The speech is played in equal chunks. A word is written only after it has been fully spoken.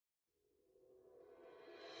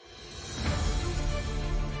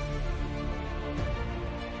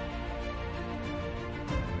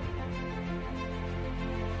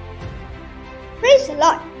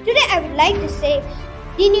Lord. Today I would like to say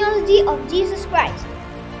Genealogy of Jesus Christ.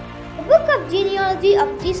 The book of Genealogy of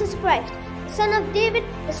Jesus Christ, the son of David,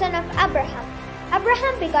 the son of Abraham.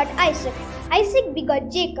 Abraham begot Isaac. Isaac begot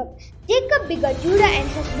Jacob. Jacob begot Judah and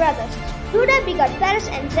his brothers. Judah begot Perez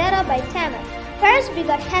and Zerah by Tamar. Perez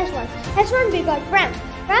begot Hezron. Hezron begot Ram.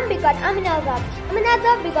 Ram begot Amminadab.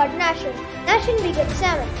 Amminadab begot Nahshon. Nahshon begot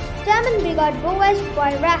Salmon. Salmon begot Boaz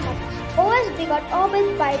by Rahab. Boaz begot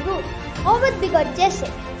Obed by Ruth. Obed begot Jesse.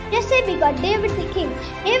 Jesse begot David the king.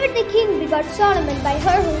 David the king begot Solomon by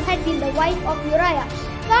her who had been the wife of Uriah.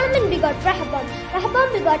 Solomon begot Rehoboam.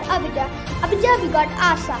 Rehoboam begot Abijah. Abijah begot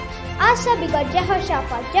Asa. Asa begot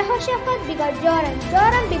Jehoshaphat. Jehoshaphat begot Joram.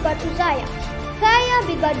 Joram begot Uzziah. Uzziah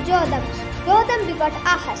begot Jotham. Jotham begot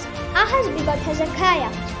Ahaz. Ahaz begot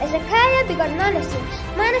Hezekiah. Hezekiah begot Manasseh.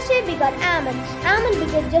 Manasseh begot Ammon. Ammon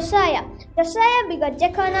begot Josiah. Josiah begot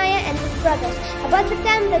Jeconiah and his brothers about the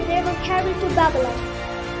time that they were carried to Babylon.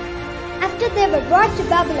 After they were brought to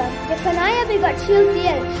Babylon, Jeconiah begot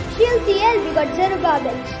Shealtiel. Shealtiel begot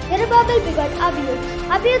Zerubbabel. Zerubbabel begot Abiud.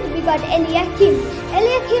 Abiud begot Eliakim.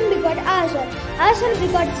 Eliakim begot Azor. Azor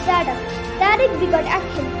begot Zadok. Zadok begot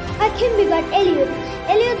Achim. Achim begot Eliud.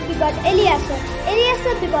 Eliud begot Eleazar.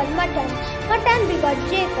 Eleazar begot Matan. Matan begot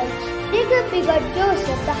Jacob. Jacob begot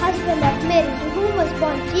Joseph, the husband of Mary, to whom was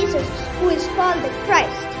born Jesus, who is called the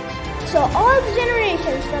Christ. So all the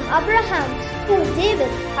generations from Abraham to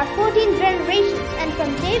David are 14 generations, and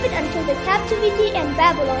from David until the captivity in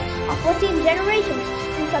Babylon are 14 generations,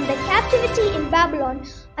 and from the captivity in Babylon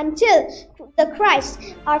until the Christ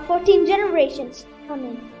are 14 generations.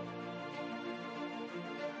 Amen.